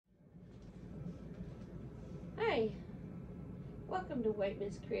Hi, welcome to White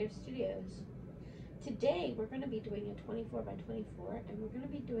Mist Creative Studios. Today we're going to be doing a 24 by 24 and we're going to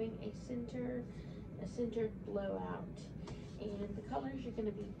be doing a centered blowout. And the colors are going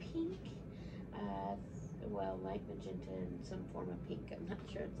to be pink, light magenta and some form of pink. I'm not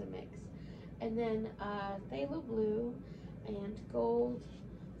sure, it's a mix. And then phthalo blue and gold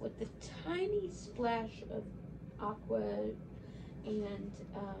with the tiny splash of aqua, and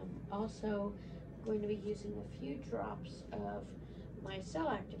also going to be using a few drops of my cell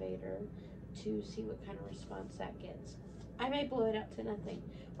activator to see what kind of response that gets. I may blow it out to nothing.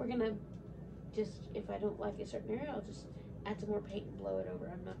 We're gonna just, if I don't like a certain area, I'll just add some more paint and blow it over.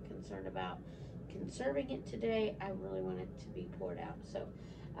 I'm not concerned about conserving it today. I really want it to be poured out. So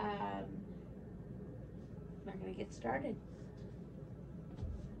we're gonna get started.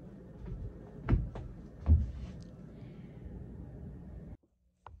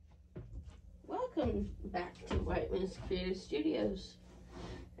 Welcome back to White Mist Creative Studios.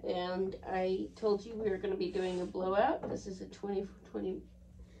 And I told you we were going to be doing a blowout. This is a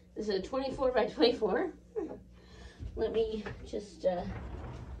 24 by 24. Let me just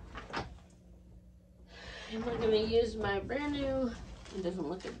I'm going to use my brand new, it doesn't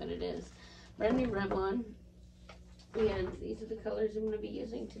look it, but it is, brand new Revlon. And these are the colors I'm going to be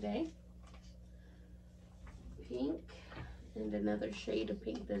using today. Pink. And another shade of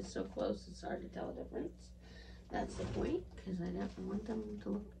pink that's so close it's hard to tell the difference. That's the point, because I don't want them to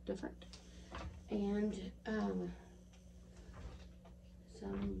look different. And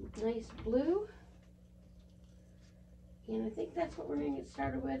some nice blue. And I think that's what we're going to get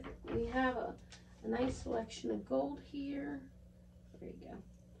started with. We have a nice selection of gold here. There you go.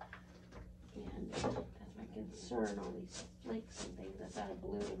 And that's my concern, all these flakes and things. I thought I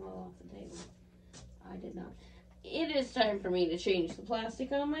blew them all off the table. I did not. It is time for me to change the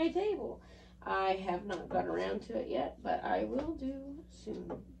plastic on my table. I have not got around to it yet, but I will do soon,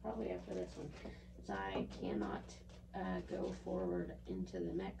 probably after this one, because I cannot go forward into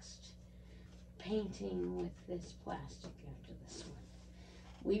the next painting with this plastic after this one.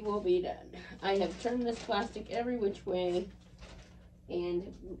 We will be done. I have turned this plastic every which way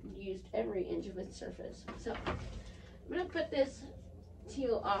and used every inch of its surface. So I'm going to put this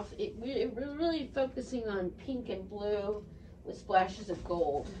teal off. We're really focusing on pink and blue with splashes of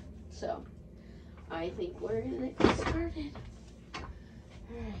gold. So I think we're gonna get started. Alright,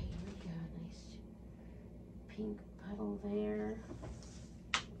 here we go. Nice pink puddle there.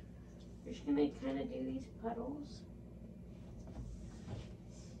 We're just gonna kind of do these puddles.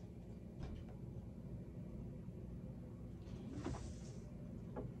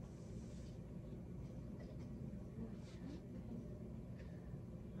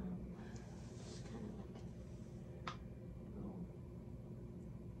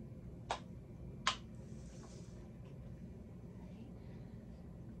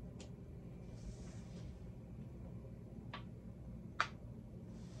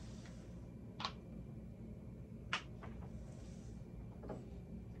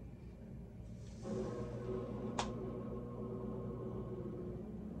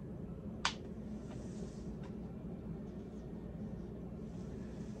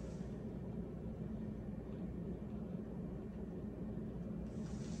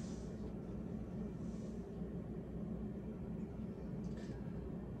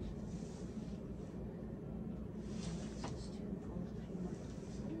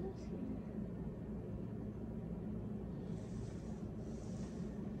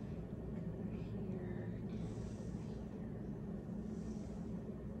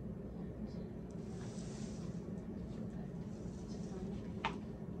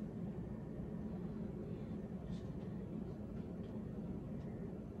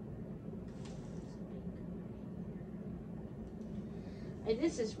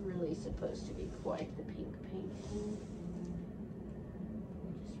 This is really supposed to be quite the pink painting.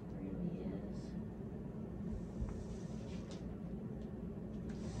 It just really is.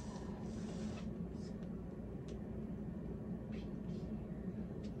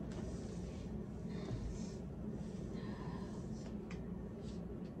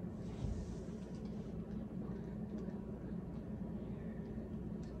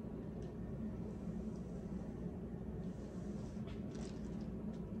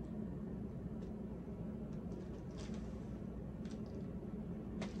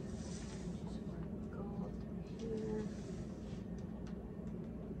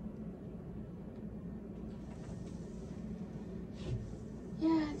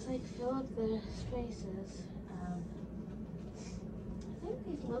 Like fill up the spaces. I think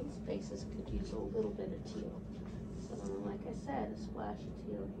these little spaces could use a little bit of teal. So like I said, a splash of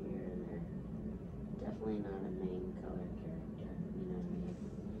teal here and there. definitely not a main color character, you know what I mean?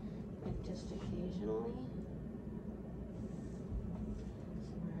 Like just occasionally.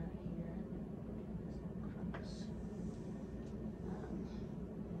 Somewhere out here, crooks.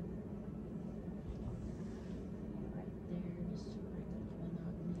 Right there, just to break up the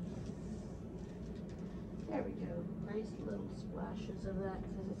monotony. There we go. Nice little splashes of that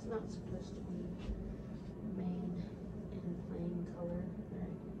because it's not supposed to be main and plain color,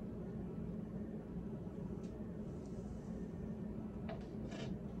 right?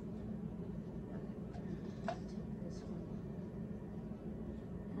 Take this one,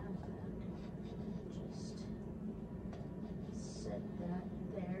 have that, just set that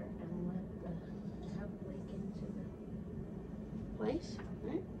there and let the cup leak into the place,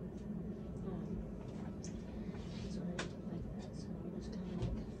 right? So I like that, so I'm just gonna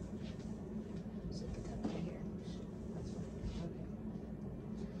like set the cup right here. That's fine. Okay.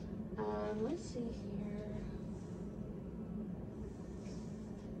 Let's see here.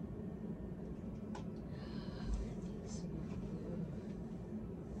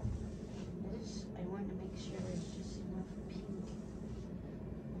 I want to make sure there's just enough pink.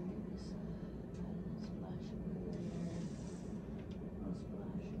 There's a splash over there, a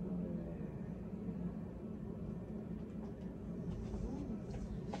splash over there.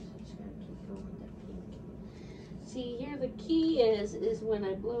 Just gotta keep going with that pink. See, here the key is when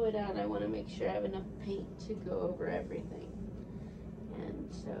I blow it out, I want to make sure I have enough paint to go over everything.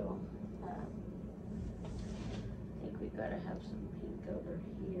 And so, I think we've got to have some pink over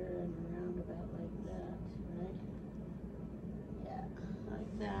here and around about like that, right? Yeah,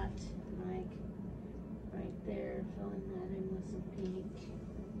 like that, like right there, filling that in with some pink.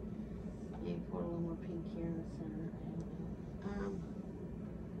 Maybe pour a little more pink here in the center, I don't know.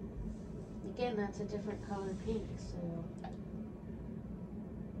 Again, that's a different color pink, so. Right,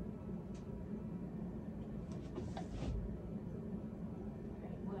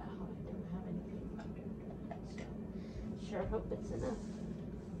 wow, I don't have any pink left after that, so. Sure hope it's enough.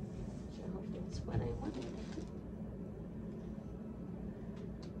 Sure hope it's what I wanted.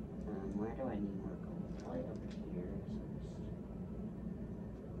 Where do I need more gold? Probably over here.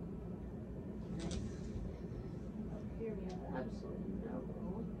 Okay. Up here we have absolutely no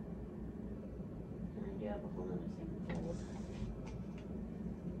gold. And I do have a whole other thing of gold.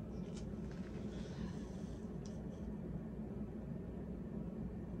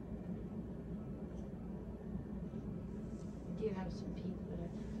 I do have some pink, but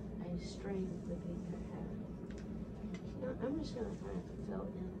I strained the pink I have. Now I'm just going to kind of fill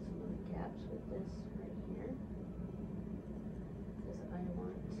in some of the gaps with this right here. Because I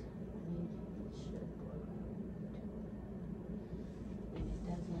mean, it should blow out. And it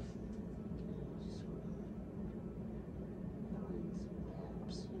doesn't. I just want to fill in some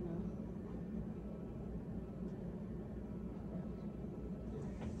gaps, you know.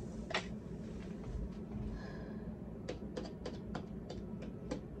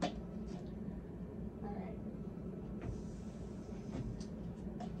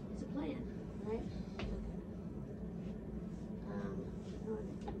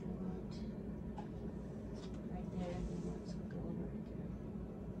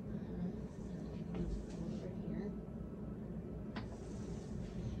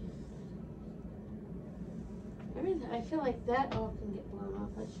 I feel like that all can get blown off.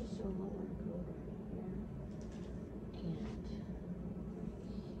 Let's just do a little more gold right here. And right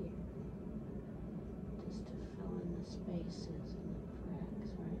here. Just to fill in the spaces and the cracks,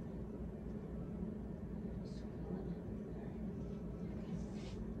 right? Just fill it in there.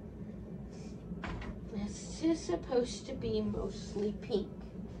 Okay. This is supposed to be mostly pink.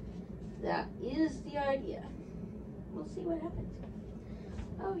 That is the idea. We'll see what happens.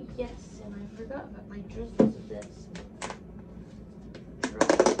 Oh yes, and I forgot about my drizzles of this.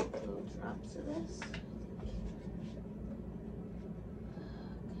 Little drops of this. Okay.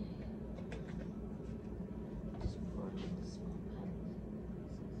 Just pour it in the small petals.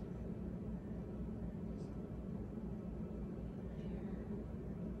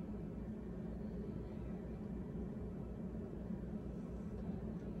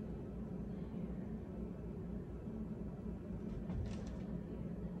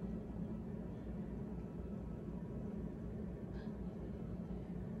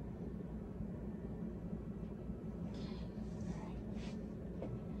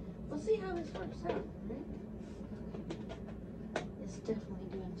 See how this works out, right? It's definitely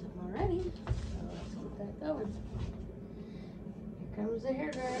doing something already, so let's keep that going. Here comes the hair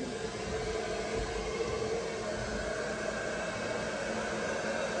dryer.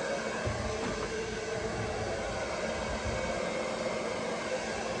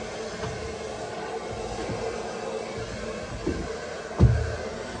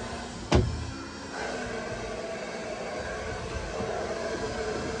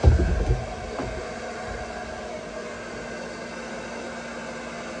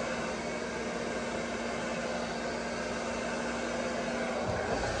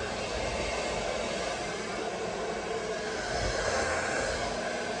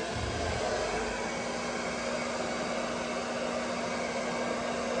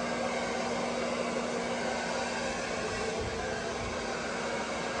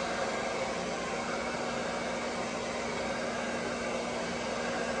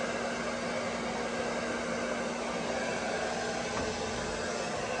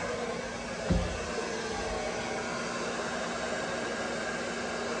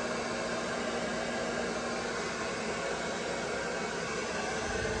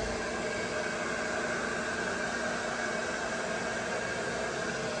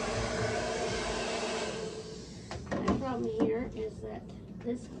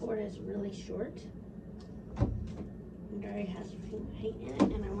 this cord is really short. And already has paint in it,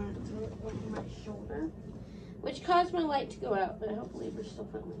 and I want to throw it over my shoulder, which caused my light to go out, but hopefully we're still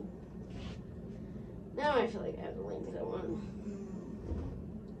filming. Now I feel like I have the length I want.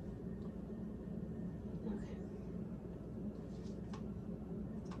 Okay.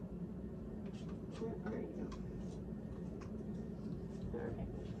 Where are you? Alright.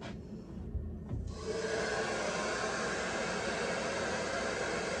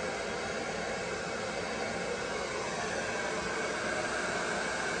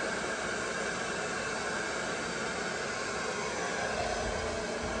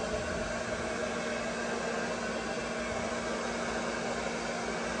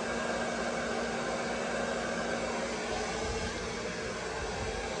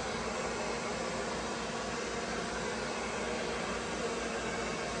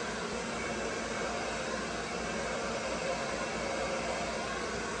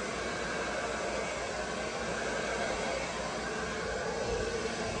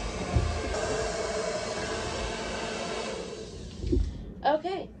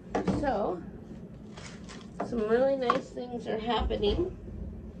 Okay, so some really nice things are happening.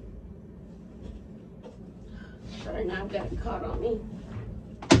 Sorry, now I've got it caught on me.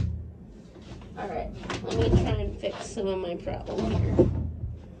 Alright, let me try and fix some of my problem here.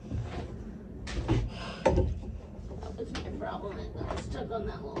 That was my problem, I got stuck on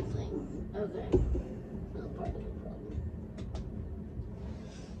that little thing. Okay, not part of the problem.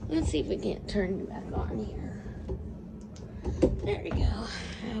 Let's see if we can't turn it back on here. There we go.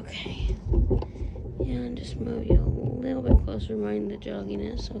 Okay. And just move you a little bit closer, mind the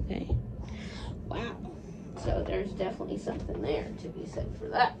jogginess. Okay. Wow. So there's definitely something there to be said for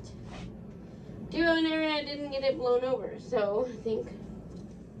that. Duo and area, I didn't get it blown over. So I think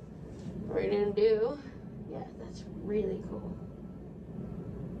what we're going to do, yeah, that's really cool.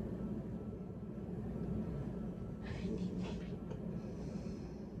 I need more people.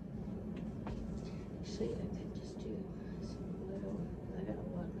 Actually, I could just do some little, I got a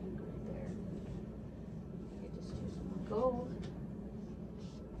lot of pink right there. I could just do some gold.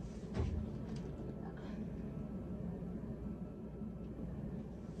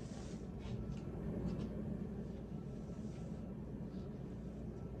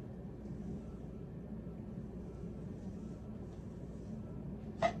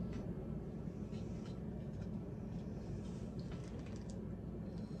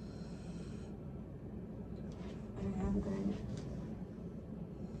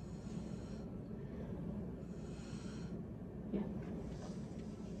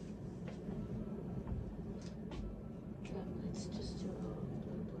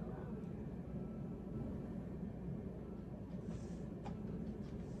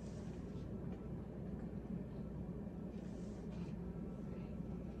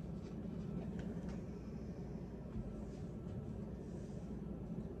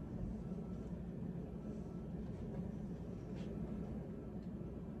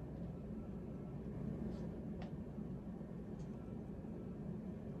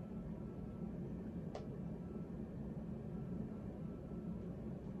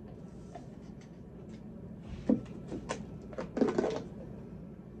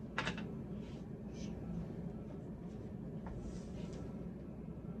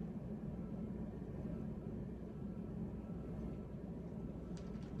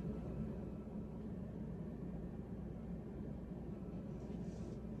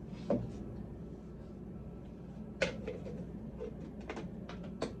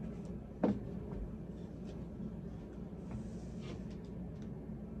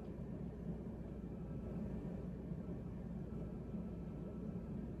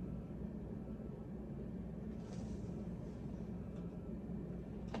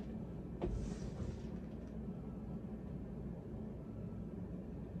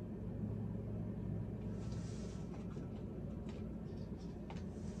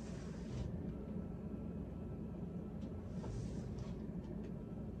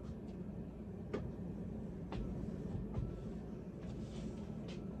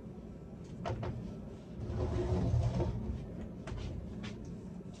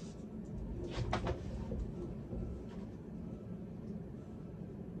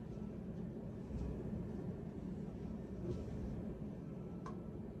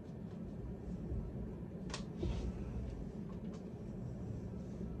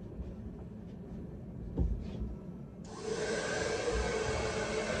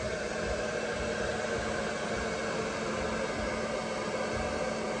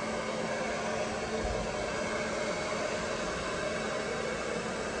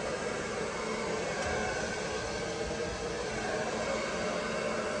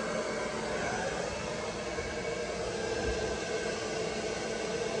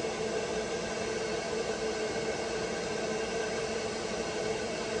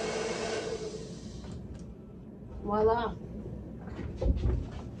 voila.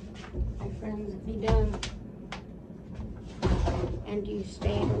 My friends, be done. And you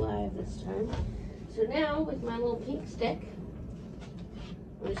stayed alive this time. So now, with my little pink stick,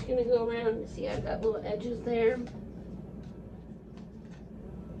 I'm just gonna go around and see I've got little edges there.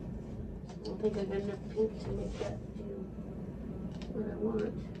 I don't think I've got enough pink to make that do what I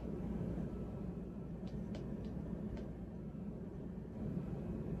want.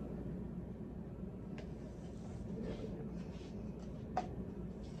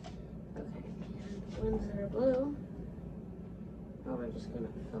 Okay, and the ones that are blue, oh, we're just gonna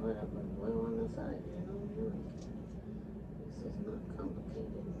fill it up with blue on the side. You know, this is not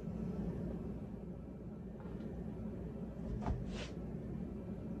complicated.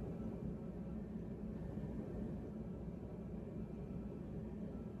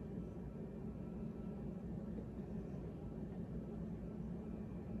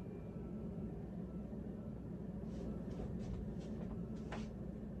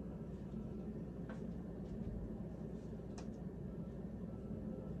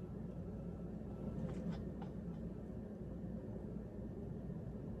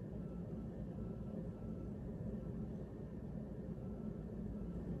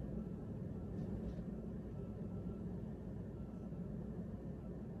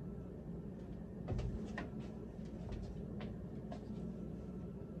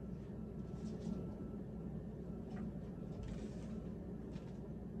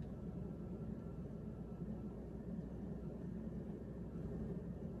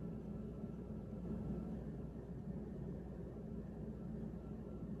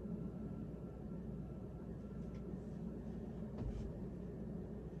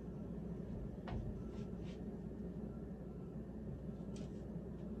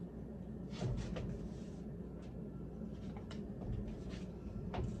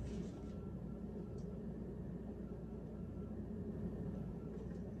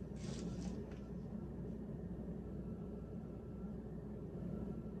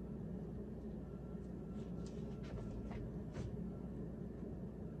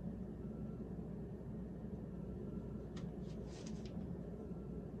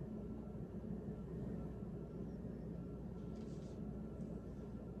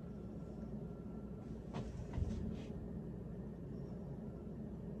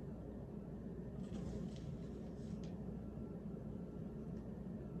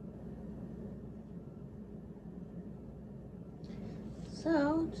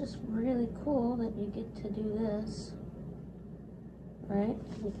 So, just really cool that you get to do this, right?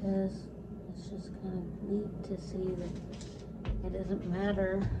 Because it's just kind of neat to see that it doesn't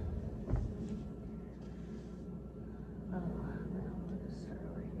matter. Oh, well, we'll just start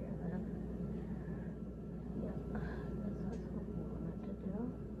over here then. Yep, that's what we wanted to do.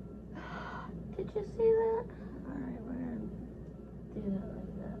 Did you see that? Alright, we're going to do that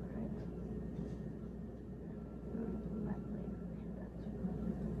like that, right?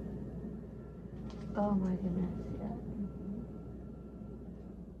 Oh my goodness, yeah.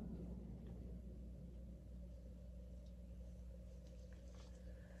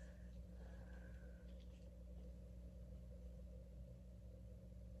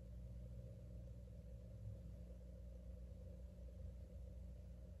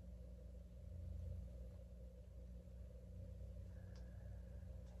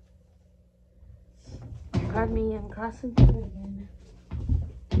 Pardon me, I'm crossing through again.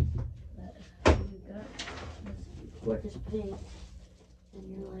 But you got this gorgeous paint, and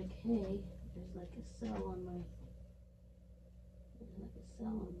you're like, hey, there's like a cell on my stick, and I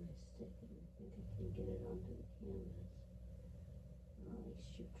think I can get it onto the canvas. Or at least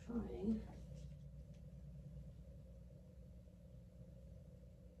you're trying.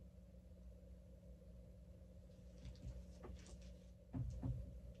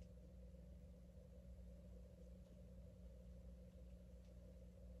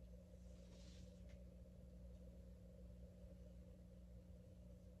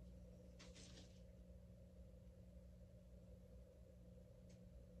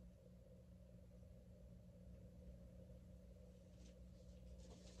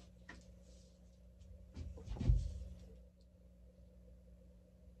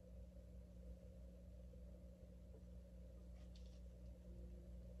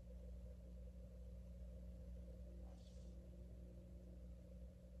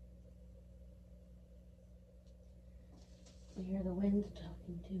 I hear the wind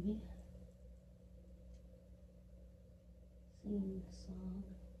talking to me. Singing a song.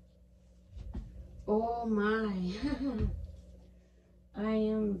 Oh my. I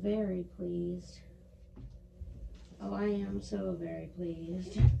am very pleased. Oh, I am so very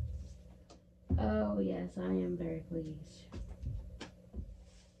pleased. Oh yes, I am very pleased.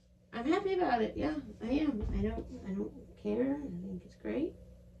 I'm happy about it. Yeah, I am. I don't care. I think it's great.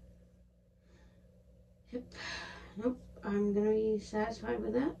 Yep. Nope. I'm gonna be satisfied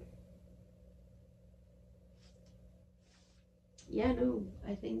with that. Yeah, no,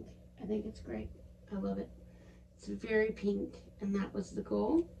 I think it's great. I love it. It's very pink, and that was the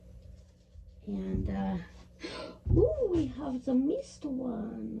goal. And ooh, we have the mist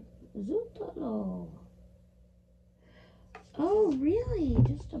one. Zootalo. Oh, really?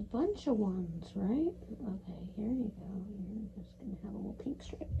 Just a bunch of ones, right? Okay, here you go. You're just gonna have a little pink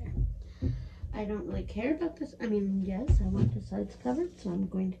stripe there. I don't really care about this. I mean, yes, I want the sides covered, so I'm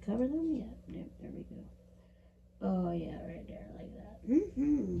going to cover them. Yeah, there we go. Oh, yeah, right there, like that.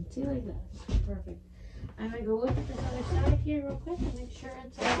 See, like that. Perfect. I'm going to go look at this other side here real quick and make sure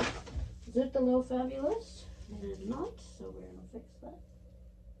it's Zootalo fabulous. And it's not, so we're going to fix that.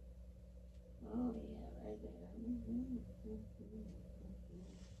 Oh, yeah, right there.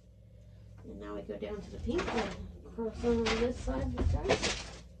 And now we go down to the pink and cross over this side this time.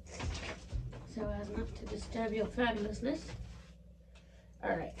 So as not to disturb your fabulousness.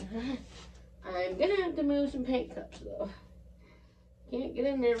 Alright. I'm going to have to move some paint cups, though. Can't get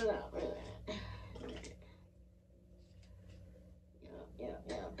in there without that. Yep.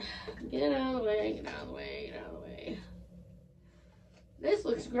 Get out of the way, get out of the way, get out of the way. This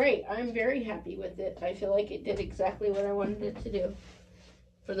looks great. I'm very happy with it. I feel like it did exactly what I wanted it to do.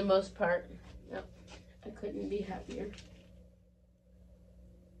 For the most part. Yep. I couldn't be happier.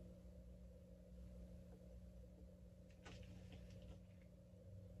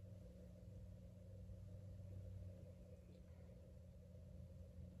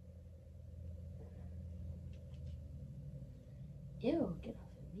 Ew, get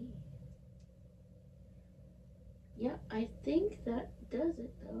off of me. Yeah, I think that does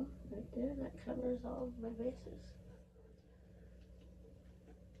it though. Right there, that covers all of my bases.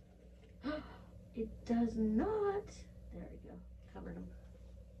 It does not. There we go. Covered them.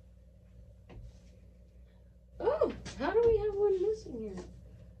 Oh, how do we have one missing here?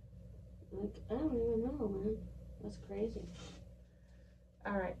 Like, I don't even know, man. That's crazy.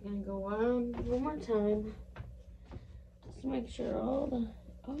 Alright, gonna go one more time. Just to make sure all the...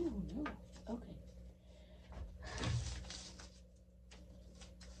 Oh, no. Okay.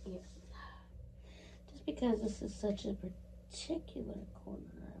 Yeah. Just because this is such a particular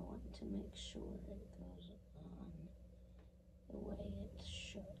corner, I want to make sure it goes on the way it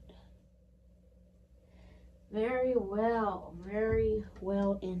should. Very well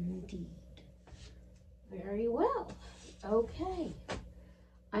indeed. Very well. Okay.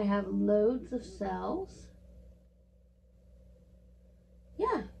 I have loads of cells.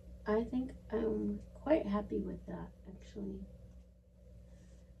 Yeah, I think I'm quite happy with that, actually.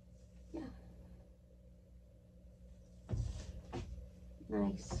 Yeah.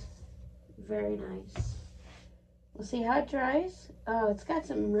 Nice. Very nice. We'll see how it dries. Oh, it's got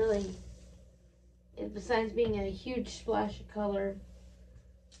some really, besides being a huge splash of color,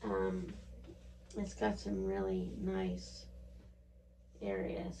 it's got some really nice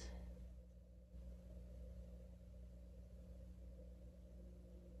areas.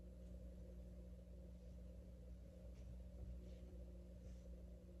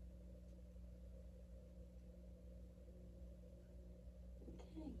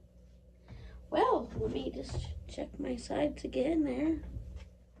 Okay. Well, let me just check my sides again there.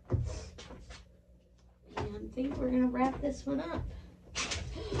 And I think we're going to wrap this one up.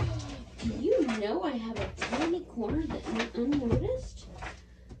 Do you know I have a tiny corner that went unnoticed?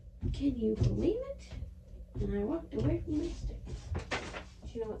 Can you believe it? And I walked away from this stick.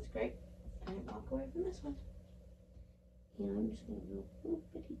 But you know what's great? I didn't walk away from this one. And I'm just going to go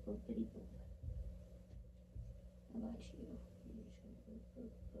boopity boopity boop. How about you? I'm just going to go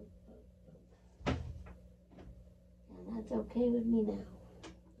boop boop boop boop. And that's okay with me now.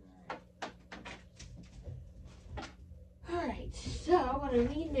 Alright, so what I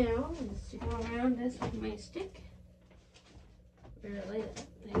need now is to go around this with my stick. Barely that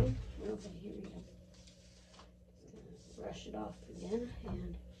thing. Okay, here we go. Just gonna brush it off again,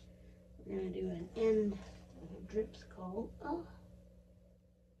 and we're gonna do an end of a drip skull. Oh,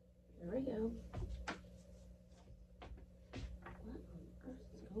 there we go. What on earth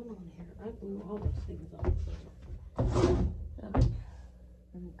is going on here? I blew all those things off. Okay,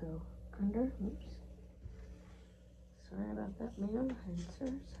 let me go under. Oops. Sorry about that, ma'am and sirs.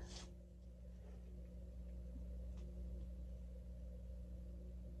 There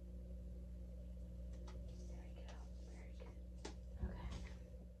we go. Very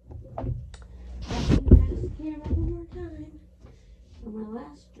good. Okay. Here one more time. my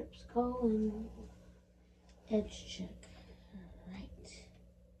last strip skull and edge check. Alright.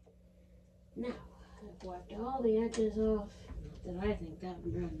 Now, I've wiped all the edges off. Not that I think that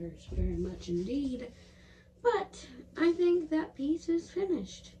renders very much indeed, but I think that piece is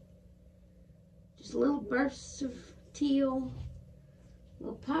finished. Just little bursts of teal,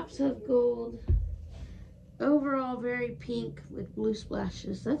 little pops of gold. Overall very pink with blue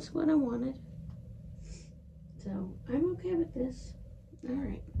splashes. That's what I wanted. So I'm okay with this.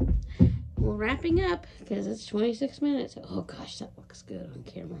 Alright. Well, wrapping up because it's 26 minutes. Oh gosh, that looks good on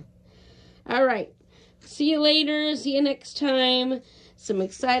camera. Alright. See you later. See you next time. Some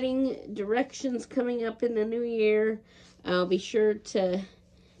exciting directions coming up in the new year. I'll be sure to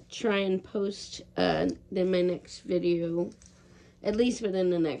try and post in my next video, at least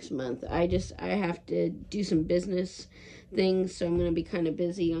within the next month. I have to do some business things, so I'm going to be kind of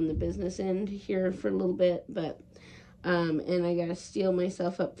busy on the business end here for a little bit, but and I got to steel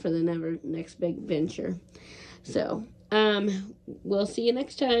myself up for the next big venture. So we'll see you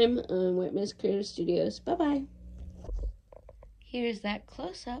next time on Wet Miss Creative Studios. Bye bye. Here's that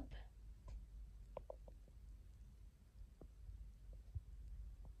close up.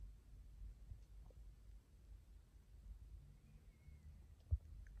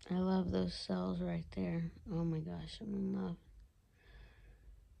 I love those cells right there. Oh my gosh, I'm in love.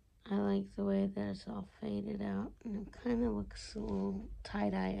 I like the way that it's all faded out. And it kind of looks a little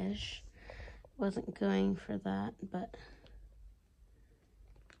tie-dye-ish. Wasn't going for that, but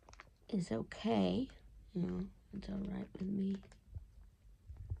it's okay. You know, it's alright with me.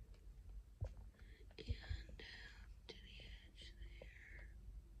 And to the edge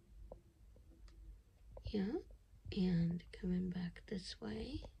there. Yeah, and coming back this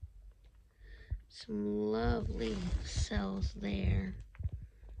way. Some lovely cells there.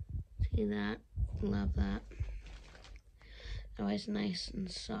 See that? Love that. Always nice and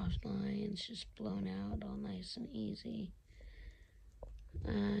soft lines, just blown out, all nice and easy.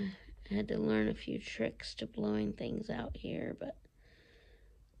 I had to learn a few tricks to blowing things out here, but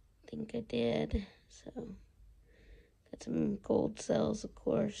I think I did. So, got some gold cells, of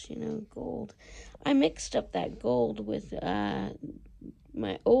course, you know, gold. I mixed up that gold with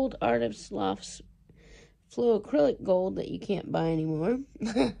my old Art of Sloth's Flow acrylic gold that you can't buy anymore.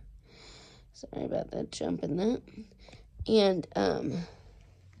 Sorry about that, jumping that. And yeah,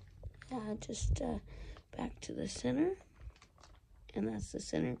 just back to the center, and that's the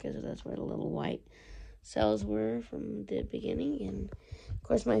center because that's where the little white cells were from the beginning. And of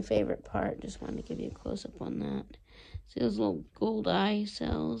course my favorite part, just wanted to give you a close-up on that. See those little gold eye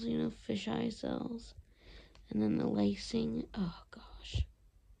cells, you know, fish eye cells, and then the lacing. Oh gosh,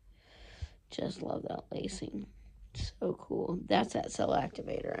 just love that lacing. So cool. That's that cell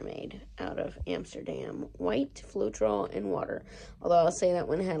activator I made out of Amsterdam. White, Floetrol, and water. Although I'll say that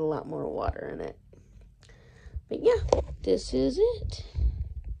one had a lot more water in it. But yeah, this is it.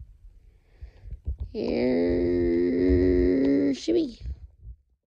 Here she be.